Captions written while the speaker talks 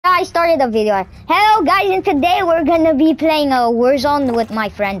I started the video. Hello guys, and today we're gonna be playing a Warzone with my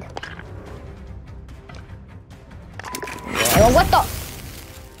friend. What the?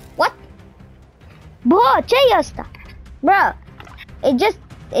 What? Bro, Chayasta. Bro, it just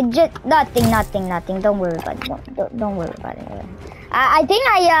nothing. Don't worry about it. Don't worry about it. I think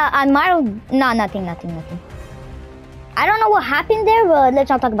I might have, no, nothing. I don't know what happened there, but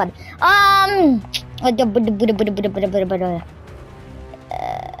let's not talk about it.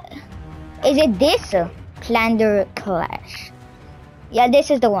 Is it this? Clander Clash. Yeah,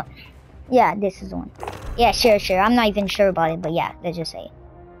 this is the one. Yeah, this is the one. Yeah, sure. I'm not even sure about it, but yeah, let's just say it.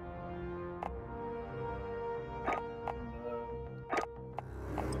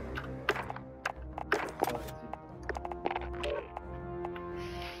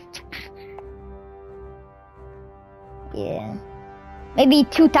 Yeah. Maybe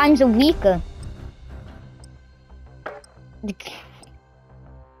 2 times a week.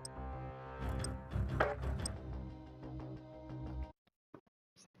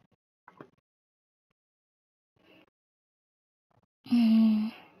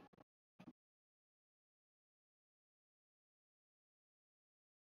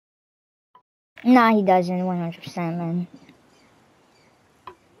 Nah, he doesn't, 100%, man.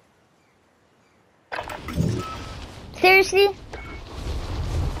 Seriously?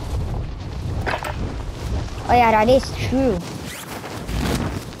 Oh yeah, that is true.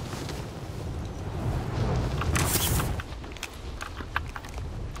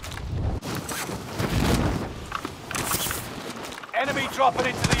 Enemy dropping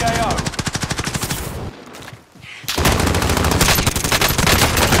into the AO.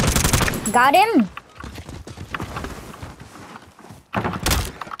 Got him?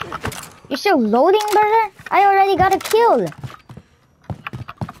 You're still loading, brother? I already got a kill.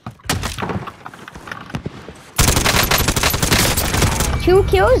 Two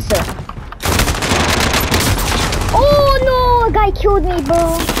kills? Oh no, a guy killed me,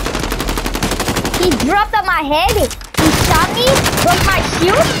 bro. He dropped on my head. He shot me, broke my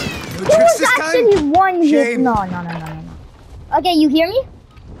shield. It was actually one hit. No. Okay, you hear me?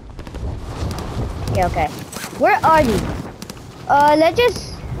 Yeah, okay. Where are you? Let's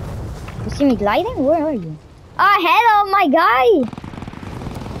just... You see me gliding? Where are you? Hello, my guy!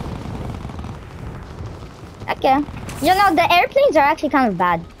 Okay. You know, the airplanes are actually kind of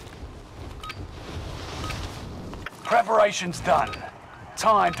bad. Preparation's done.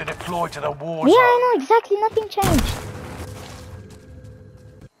 Time to deploy to the war zone. Yeah, I know, exactly. Nothing changed.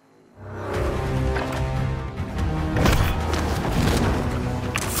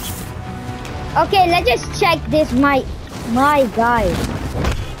 Okay, let's just check this, my guy.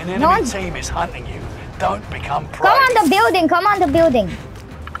 An enemy team is hunting you. Don't become prey. Come on the building.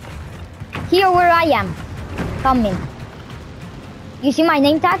 Here where I am. Come in. You see my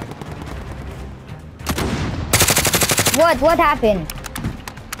name tag? What happened?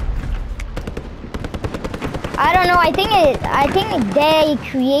 I don't know. I think they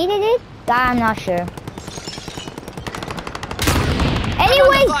created it. I'm not sure.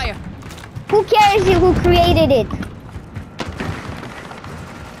 Anyways, who cares who created it?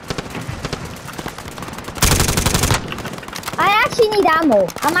 I actually need ammo.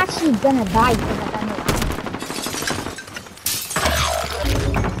 I'm actually gonna die because I got no ammo.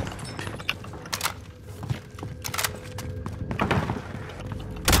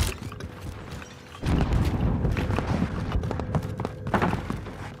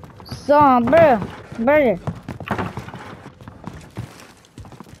 So, brother.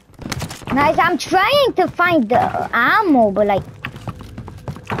 Nice, I'm trying to find the ammo, but like...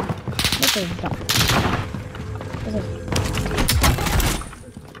 This is dumb.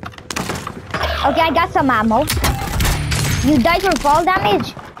 Okay, I got some ammo. You died for fall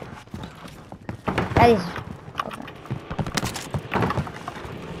damage? That is...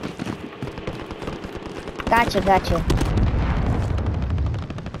 Okay. Gotcha.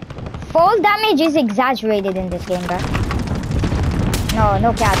 Fall damage is exaggerated in this game, bro.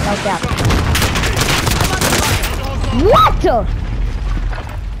 No cap. What the?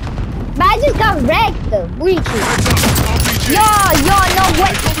 But I just got wrecked. Yo, no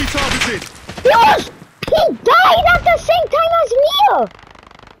way. Yes! He died at the same time as me!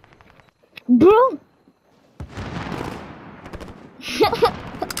 Bro!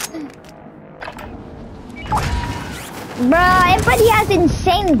 Bro, everybody has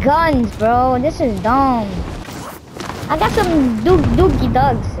insane guns, bro. This is dumb. I got some dookie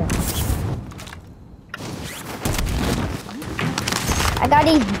dogs. I got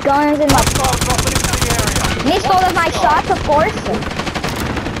these guns in my... Missed all of my shots, of course.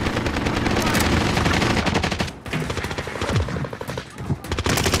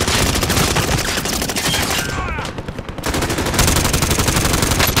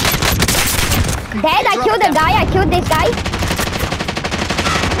 Dead, I killed a guy, I killed this guy.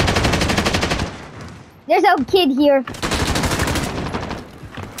 There's a kid here.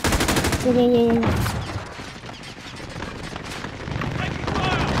 Yeah.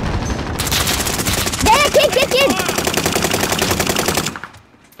 Kid!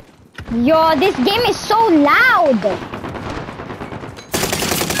 Yo, this game is so loud!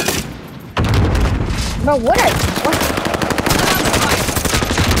 Bro, what?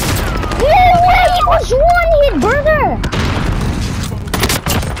 He was one hit, brother!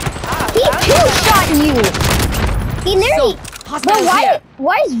 He two-shot you! He literally... Bro,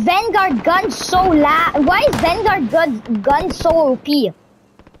 why is Vanguard gun so loud? Why is Vanguard gun so OP?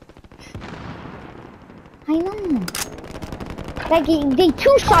 I know. Like, they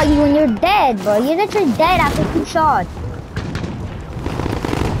two-shot you and you're dead, bro. You're literally dead after 2 shots.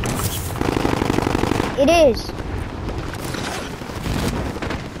 It is.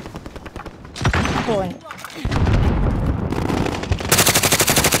 Cool.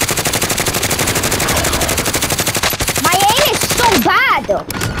 My aim is so bad.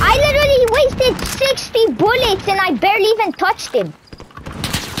 I literally wasted 60 bullets and I barely even touched him.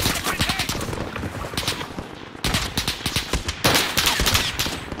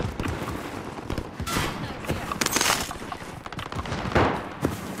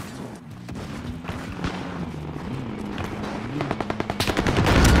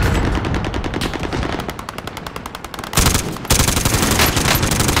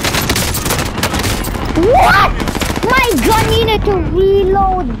 What? My gun needed to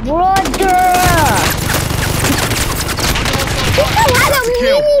reload, brother! He still had a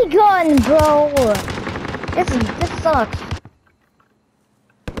minigun, bro! This sucks.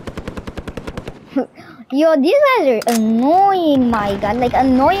 Yo, these guys are annoying, my god. Like,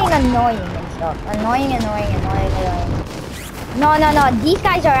 annoying and stuff. Annoying. No. These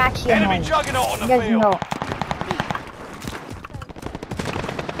guys are actually annoying. There's no...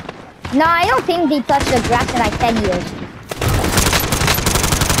 No, I don't think they touched the grass in like 10 years.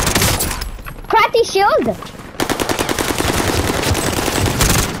 Crafty shield!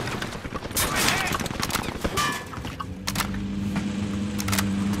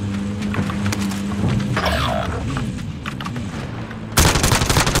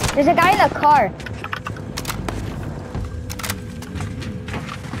 There's a guy in the car.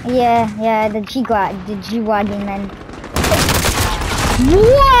 Yeah, the G-Wagon, man. What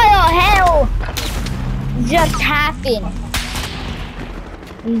the hell just happened?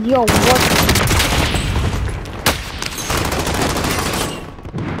 Yo, what?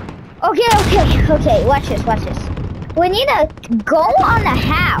 Okay, watch this. We need to go on the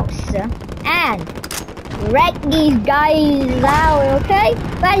house and wreck these guys out, okay?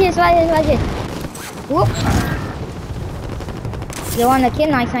 Watch this. Whoops. You want to kill?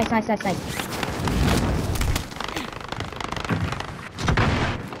 Nice.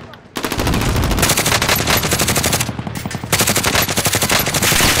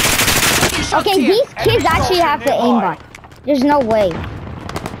 Okay, these kids actually have the aimbot. There's no way.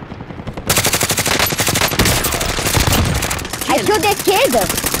 I killed this kid.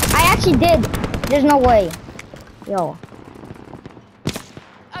 I actually did. There's no way. Yo.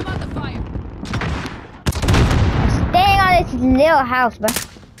 I'm on the fire. I'm staying on this little house, bro.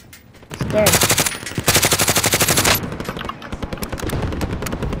 Scared.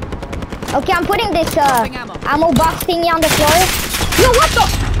 Okay, I'm putting this ammo box thingy on the floor. Yo, what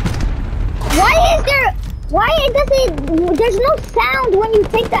the? There's no sound when you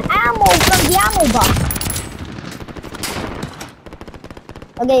take the ammo from the ammo box.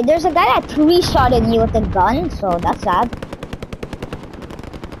 Okay, there's a guy that 3-shotted me with a gun, so that's sad.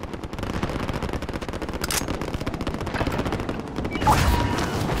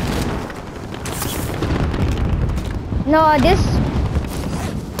 No, this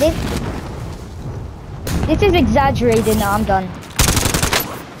is exaggerated. No, I'm done.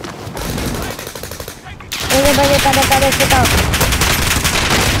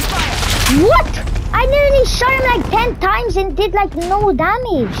 What? I nearly shot him like 10 times and did like no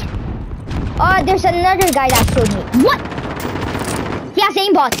damage. Oh, there's another guy that killed me. What? He has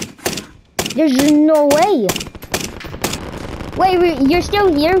aimbot. There's no way. Wait, you're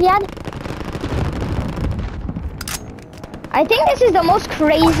still here, Yad? I think this is the most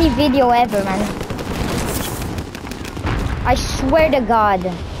crazy video ever, man. I swear to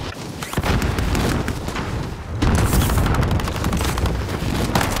God.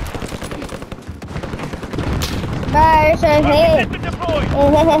 There's a hit.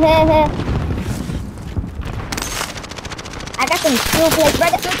 I got some skill plates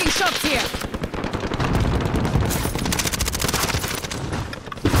right there. Taking shots here.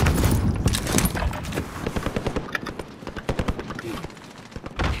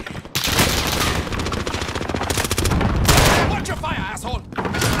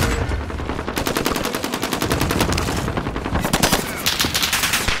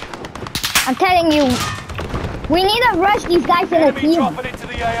 I'm telling you, we need to rush these guys in a Enemy team. dropping into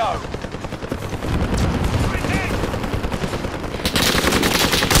the AO.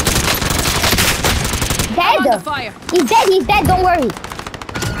 Dead. Fire. He's dead, don't worry.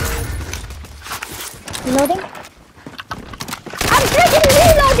 Reloading. I'm freaking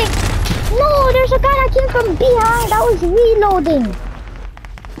reloading! No, there's a guy that came from behind. I was reloading.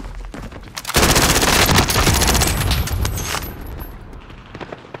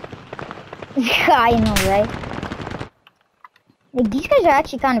 I know, right? Like, these guys are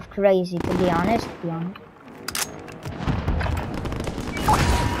actually kind of crazy, to be honest.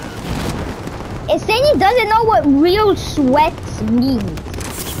 It's saying he doesn't know what real sweat means.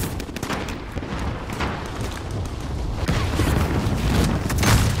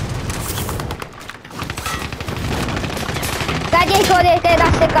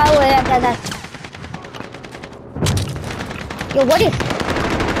 Yo, what is?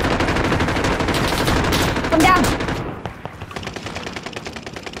 Come down.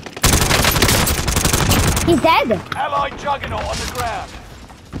 He's dead. Allied juggernaut on the ground.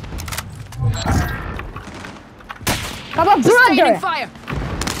 Come on, brother. Fire.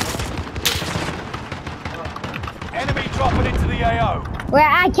 Enemy dropping into the AO. Well,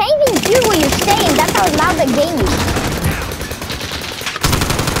 I can't even hear what you're saying. That's how loud the game is.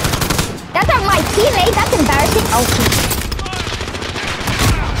 That's not my teammate. That's embarrassing. Oh,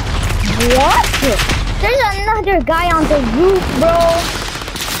 what? There's another guy on the roof, bro.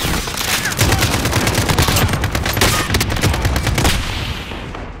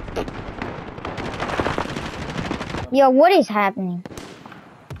 Yo, what is happening?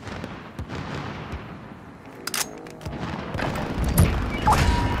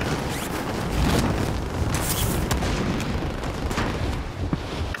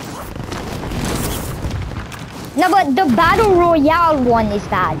 No, but the Battle Royale one is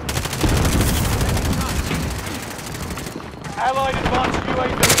bad. Allied advanced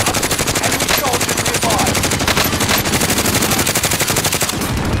UAV. Enemy soldiers nearby.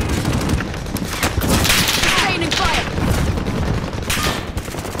 Raining fire.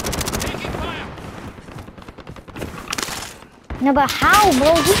 Taking fire. No, but how, bro?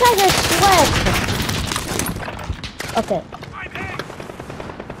 You guys are sweat. Okay.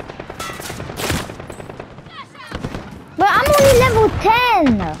 But I'm only level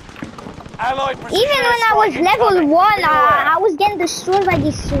 10. Allied Even when I was level 1, I was getting destroyed by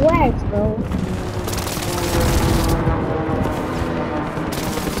these sweats, bro.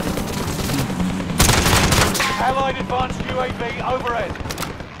 Allied advanced UAV overhead.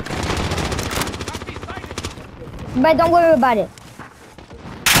 But don't worry about it.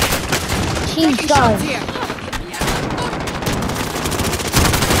 She's gone.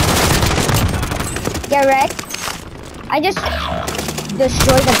 Get wrecked. I just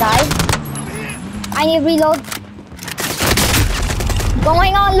destroyed the guy. I need reload.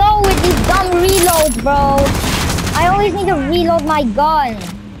 Going on low with these dumb reloads, bro. I always need to reload my gun.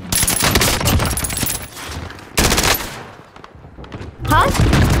 Huh?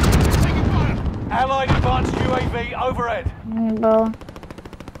 Allied advanced UAV overhead. Bro.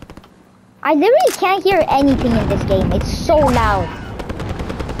 I literally can't hear anything in this game. It's so loud.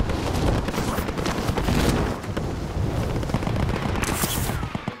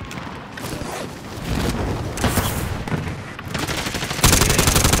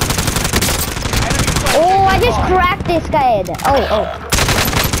 Oh, I just cracked this guy. Oh.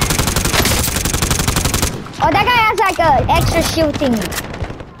 Oh, that guy has like a extra shield thingy.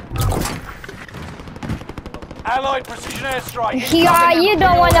 Allied precision airstrike. Yeah, you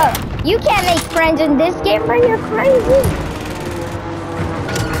don't wanna. You can't make friends in this game, bro. You're crazy.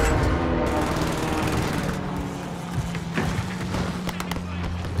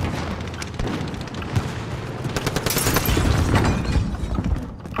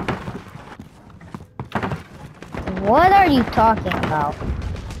 What are you talking about?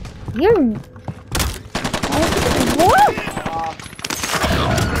 You're... What?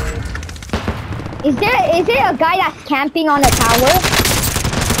 Is there a guy that's camping on a tower?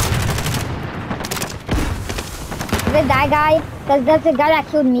 Is it that guy? Cause that's the guy that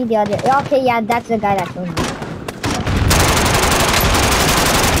killed me the other... Okay, yeah, that's the guy that killed me.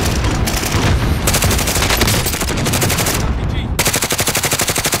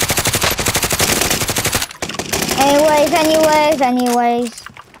 Anyways.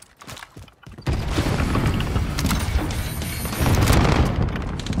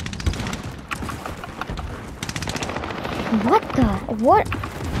 What?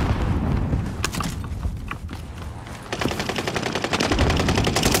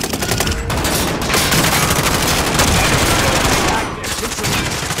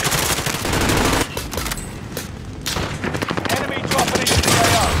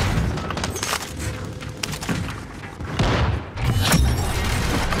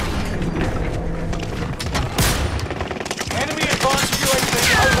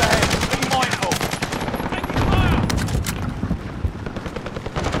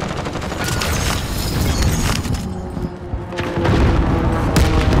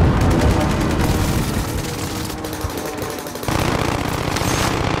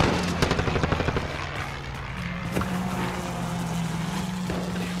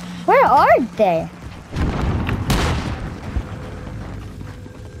 there.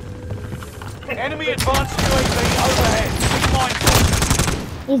 Enemy advanced UAV overhead. Be mindful.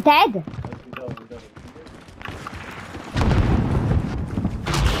 He's dead.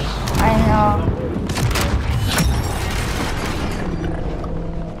 I know.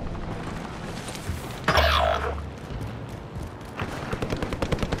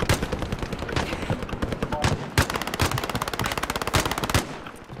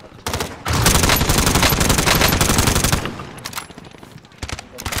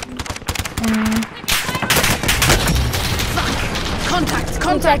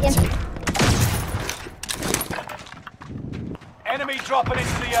 Contact! Enemy dropping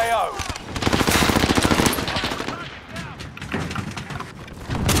into the AO.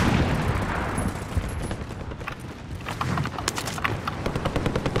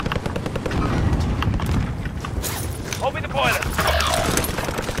 Open the boiler.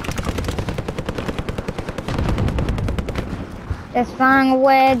 Just flying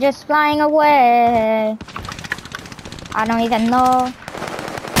away, just flying away. I don't even know.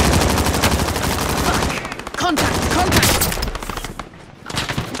 Contact!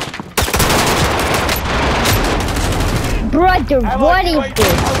 Brother, what is UAV this?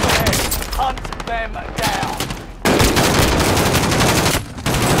 overhead. Hunt them down.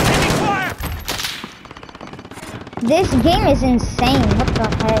 Enemy fire! This game is insane. What the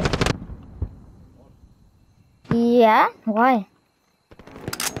heck? Yeah? Why?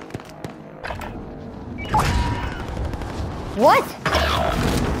 What?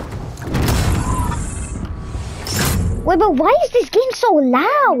 Wait, but why is this game so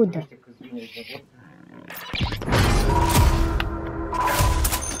loud?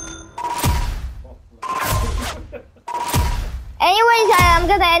 Anyways, I'm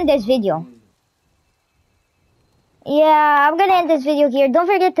gonna end this video. Yeah, I'm gonna end this video here. Don't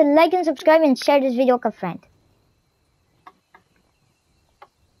forget to like and subscribe and share this video with a friend.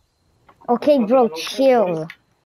 Okay, bro, chill.